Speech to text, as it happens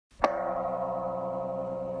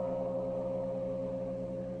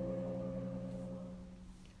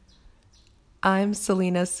I'm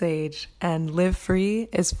Selena Sage, and Live Free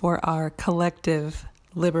is for our collective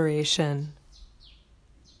liberation.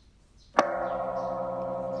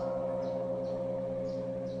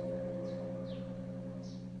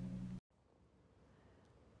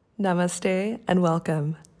 Namaste and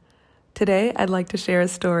welcome. Today I'd like to share a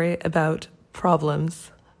story about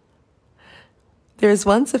problems. There was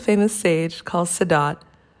once a famous sage called Siddhartha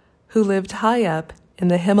who lived high up in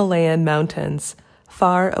the Himalayan mountains,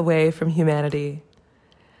 far away from humanity.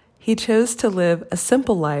 He chose to live a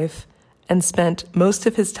simple life and spent most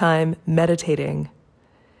of his time meditating.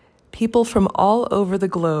 People from all over the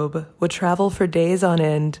globe would travel for days on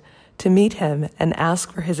end to meet him and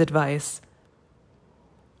ask for his advice.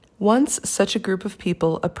 Once such a group of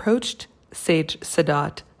people approached Sage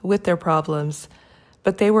Siddhartha with their problems,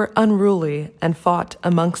 but they were unruly and fought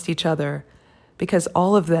amongst each other because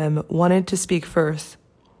all of them wanted to speak first.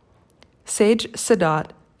 Sage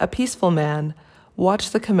Siddhartha, a peaceful man,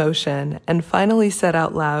 watched the commotion and finally said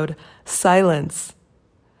out loud, "Silence."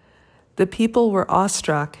 The people were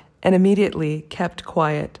awestruck and immediately kept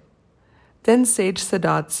quiet. Then Sage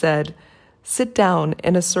Siddhartha said, "Sit down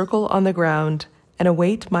in a circle on the ground and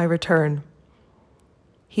await my return."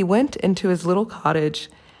 He went into his little cottage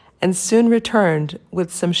and soon returned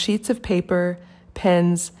with some sheets of paper,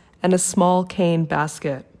 pens, and a small cane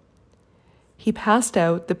basket. He passed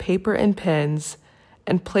out the paper and pens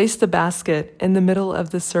and placed the basket in the middle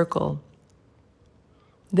of the circle.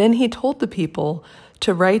 Then he told the people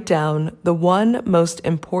to write down the one most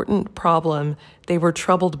important problem they were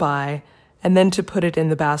troubled by and then to put it in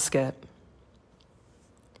the basket.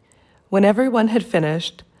 When everyone had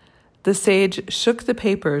finished, the sage shook the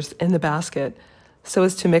papers in the basket so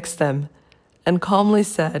as to mix them and calmly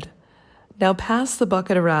said, "Now pass the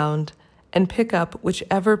bucket around and pick up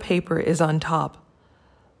whichever paper is on top.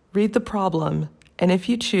 Read the problem, and if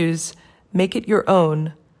you choose, make it your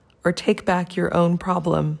own or take back your own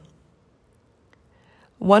problem."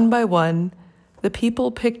 One by one, the people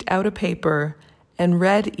picked out a paper and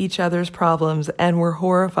read each other's problems and were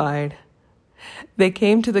horrified. They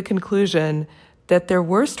came to the conclusion that their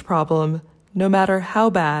worst problem, no matter how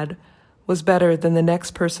bad, was better than the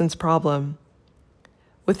next person's problem.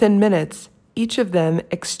 Within minutes, each of them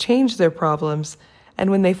exchanged their problems,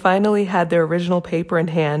 and when they finally had their original paper in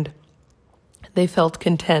hand, they felt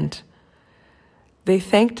content. They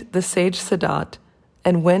thanked the sage Siddhartha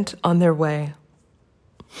and went on their way.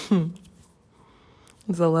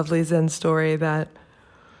 It's a lovely Zen story that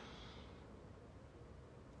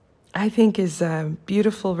I think is a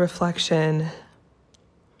beautiful reflection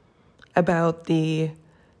about the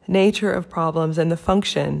nature of problems and the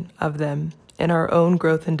function of them in our own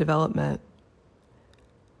growth and development.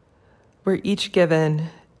 We're each given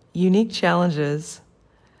unique challenges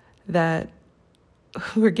that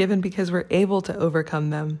we're given because we're able to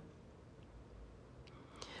overcome them.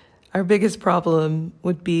 Our biggest problem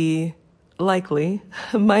would be likely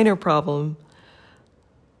a minor problem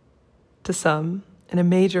to some and a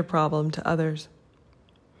major problem to others.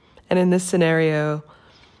 And in this scenario,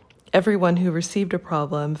 everyone who received a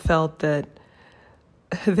problem felt that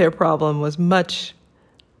their problem was much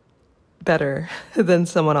better than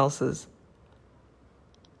someone else's.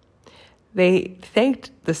 They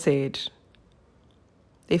thanked the sage.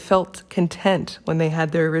 They felt content when they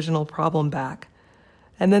had their original problem back,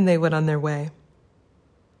 and then they went on their way.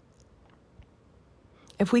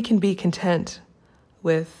 If we can be content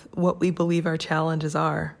with what we believe our challenges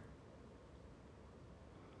are,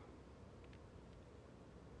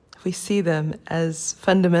 if we see them as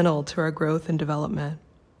fundamental to our growth and development,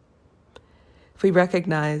 if we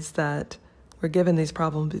recognize that we're given these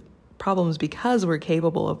problems because we're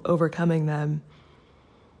capable of overcoming them,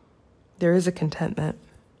 there is a contentment.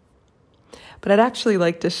 But I'd actually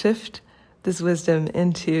like to shift this wisdom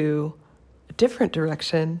into a different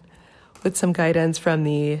direction with some guidance from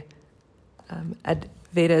the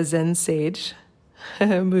Advaita Zen sage,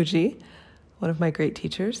 Mooji, one of my great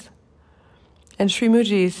teachers. And Sri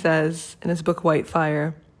Mooji says in his book White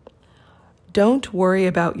Fire, "Don't worry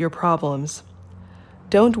about your problems.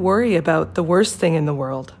 Don't worry about the worst thing in the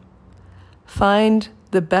world. Find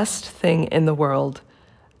the best thing in the world,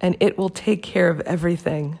 and it will take care of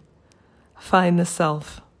everything. Find the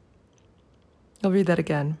self." I'll read that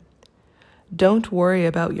again. Don't worry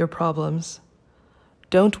about your problems.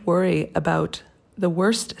 Don't worry about the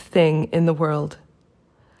worst thing in the world.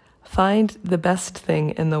 Find the best thing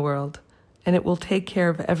in the world, and it will take care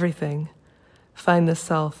of everything. Find the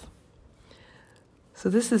self. So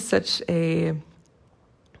this is such a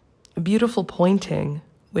beautiful pointing,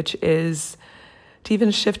 which is to even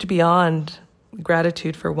shift beyond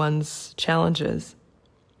gratitude for one's challenges.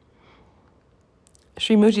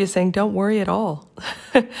 Sri Muji is saying, don't worry at all.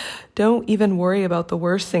 Don't even worry about the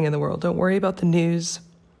worst thing in the world. Don't worry about the news,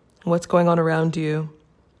 what's going on around you,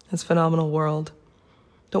 this phenomenal world.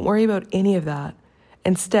 Don't worry about any of that.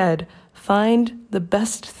 Instead, find the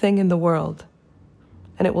best thing in the world,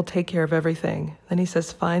 and it will take care of everything. Then he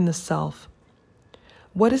says, find the self.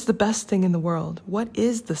 What is the best thing in the world? What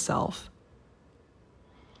is the self?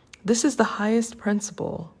 This is the highest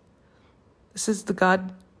principle. This is the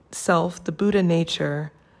God self, the Buddha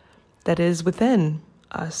nature that is within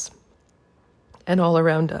us and all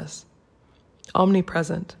around us,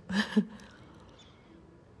 omnipresent.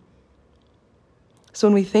 So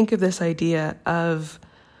when we think of this idea of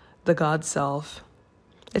the God self,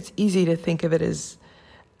 it's easy to think of it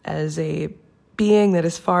as a being that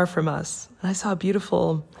is far from us. And I saw a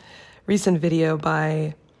beautiful recent video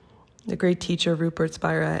by the great teacher Rupert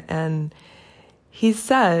Spira, and he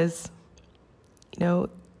says,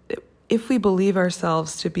 if we believe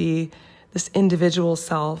ourselves to be this individual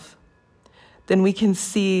self, then we can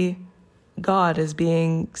see God as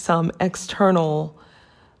being some external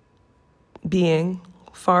being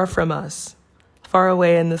far from us, far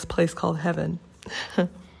away in this place called heaven. But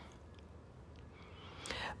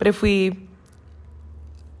if we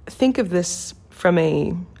think of this from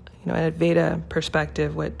a Advaita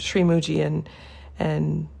perspective, what Sri Muji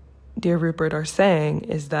and dear Rupert are saying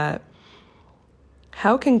is that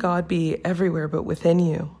how can God be everywhere but within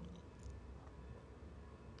you?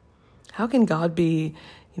 How can God be,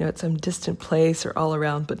 at some distant place or all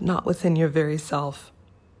around, but not within your very self?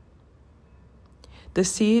 The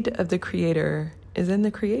seed of the Creator is in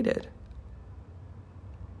the created.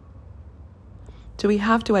 So we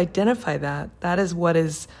have to identify that. That is what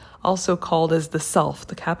is also called as the self,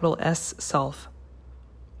 the capital S self.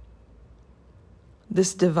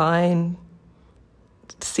 This divine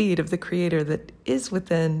seed of the Creator that is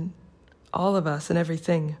within all of us and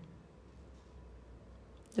everything.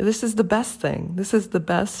 This is the best thing. This is the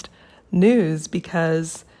best news,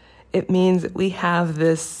 because it means that we have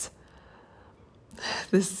this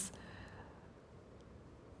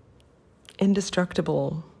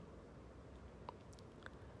indestructible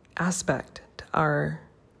aspect to our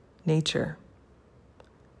nature.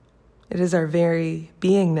 It is our very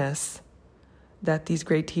beingness that these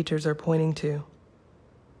great teachers are pointing to.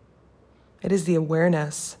 It is the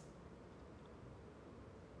awareness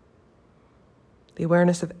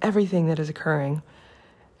of everything that is occurring.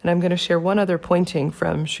 And I'm going to share one other pointing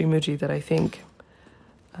from Sri Muji that I think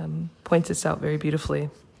points this out very beautifully.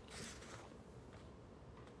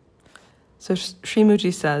 So Sri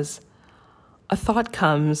Muji says, a thought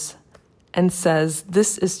comes and says,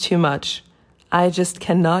 this is too much. I just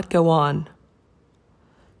cannot go on.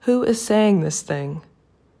 Who is saying this thing?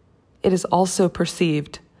 It is also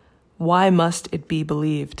perceived. Why must it be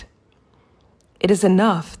believed? It is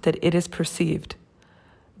enough that it is perceived.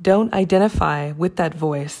 Don't identify with that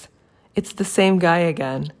voice. It's the same guy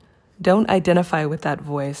again. Don't identify with that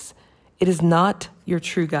voice. It is not your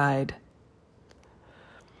true guide.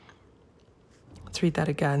 Let's read that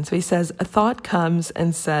again. So he says, a thought comes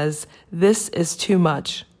and says, this is too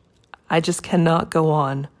much. I just cannot go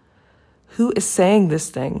on. Who is saying this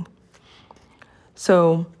thing?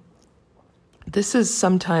 So this is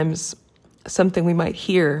sometimes something we might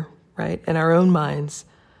hear, right, in our own minds.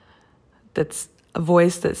 That's a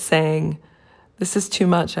voice that's saying, this is too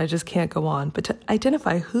much, I just can't go on. But to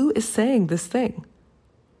identify who is saying this thing.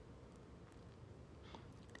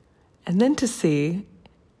 And then to see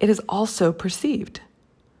it is also perceived.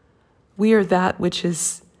 We are that which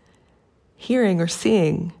is hearing or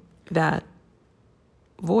seeing that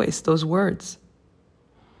voice, those words.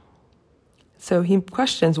 So he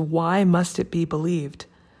questions, why must it be believed?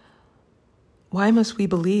 Why must we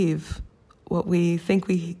believe what we think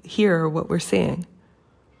we hear or what we're seeing?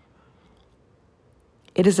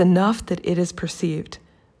 It is enough that it is perceived.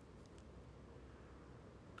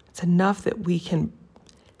 It's enough that we can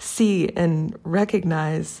see and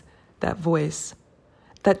recognize that voice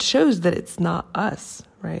that shows that it's not us,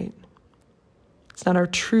 right? It's not our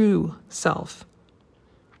true self.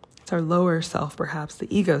 It's our lower self, perhaps,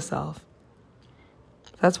 the ego self.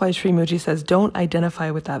 That's why Sri Muji says, don't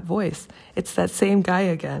identify with that voice. It's that same guy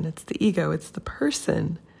again. It's the ego. It's the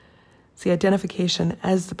person. It's the identification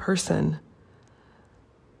as the person.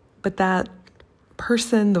 But that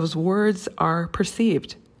person, those words are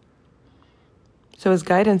perceived. So his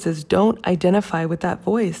guidance is, don't identify with that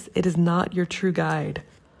voice. It is not your true guide.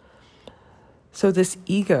 So this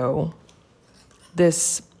ego,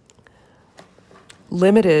 this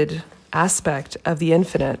limited aspect of the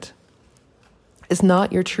infinite, is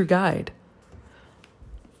not your true guide.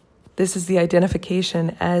 This is the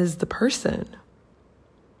identification as the person.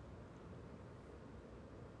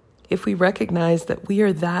 if we recognize that we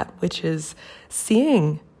are that which is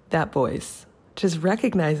seeing that voice, just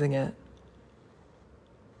recognizing it,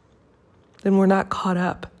 then we're not caught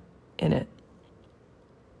up in it.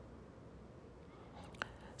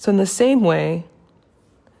 So in the same way,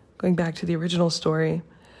 going back to the original story,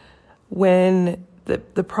 when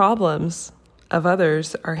the problems of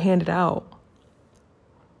others are handed out,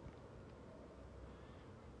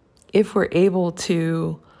 if we're able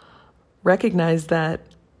to recognize that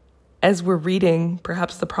as we're reading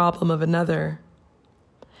perhaps the problem of another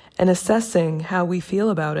and assessing how we feel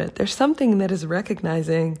about it, there's something that is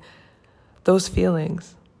recognizing those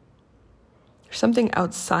feelings. There's something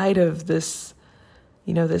outside of this,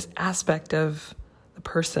 this aspect of the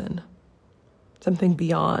person, something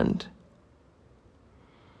beyond,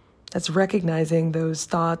 that's recognizing those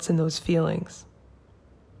thoughts and those feelings.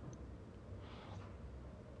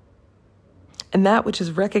 And that which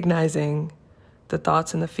is recognizing the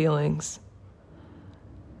thoughts and the feelings,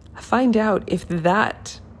 find out if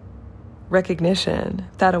that recognition,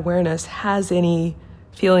 that awareness has any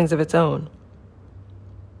feelings of its own.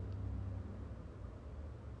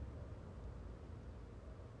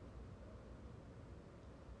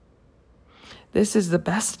 This is the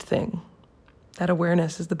best thing. That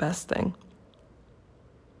awareness is the best thing.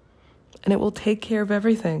 And it will take care of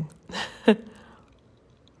everything.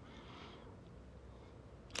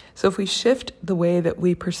 So if we shift the way that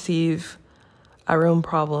we perceive our own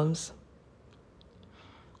problems,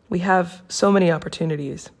 we have so many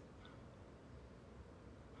opportunities.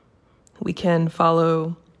 We can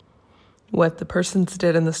follow what the persons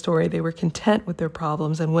did in the story. They were content with their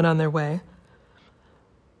problems and went on their way.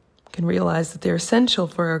 We can realize that they're essential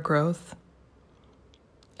for our growth,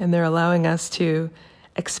 and they're allowing us to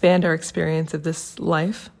expand our experience of this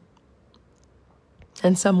life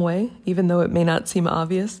in some way, even though it may not seem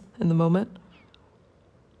obvious in the moment.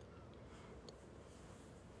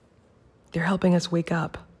 They're helping us wake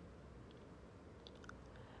up.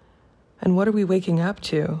 And what are we waking up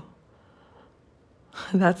to?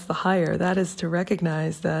 That's the higher. That is to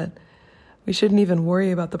recognize that we shouldn't even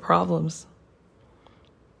worry about the problems.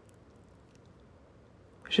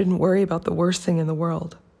 We shouldn't worry about the worst thing in the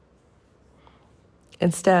world.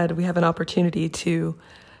 Instead, we have an opportunity to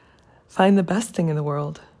find the best thing in the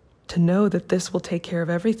world, to know that this will take care of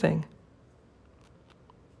everything.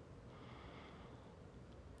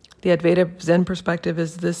 The Advaita Zen perspective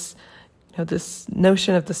is this, this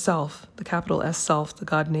notion of the self, the capital S self, the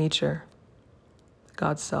God nature,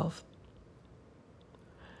 God's self.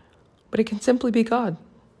 But it can simply be God.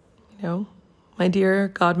 My dear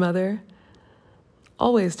godmother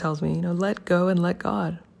always tells me, let go and let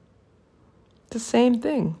God. It's the same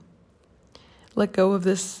thing. Let go of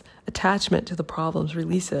this attachment to the problems,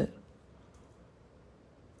 release it.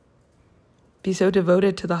 Be so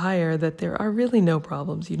devoted to the higher that there are really no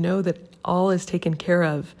problems. You know that all is taken care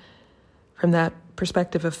of from that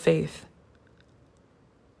perspective of faith.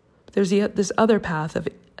 There's this other path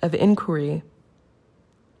of inquiry.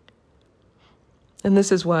 And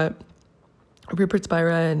this is what Rupert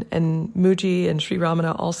Spira and Mooji and Sri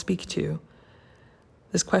Ramana all speak to.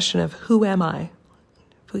 This question of who am I?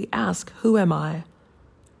 If we ask, who am I?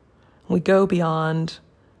 We go beyond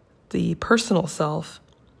the personal self.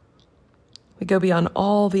 We go beyond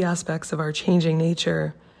all the aspects of our changing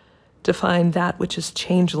nature to find that which is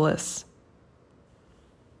changeless,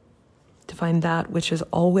 to find that which is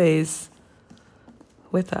always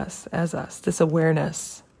with us, as us, this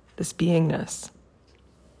awareness, this beingness.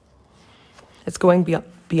 It's going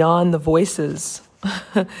beyond the voices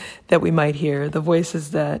that we might hear, the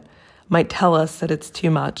voices that might tell us that it's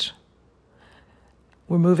too much.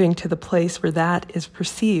 We're moving to the place where that is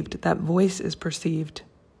perceived, that voice is perceived.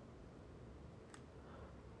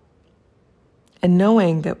 And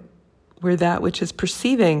knowing that we're that which is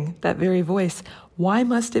perceiving that very voice, why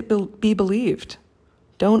must it be believed?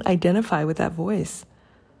 Don't identify with that voice.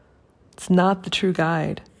 It's not the true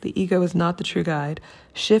guide. The ego is not the true guide.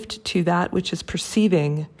 Shift to that which is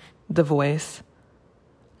perceiving the voice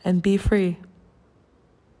and be free.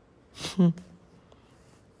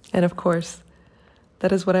 And of course,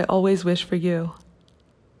 that is what I always wish for you.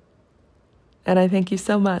 And I thank you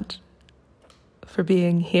so much for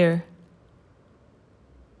being here.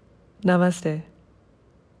 Namaste.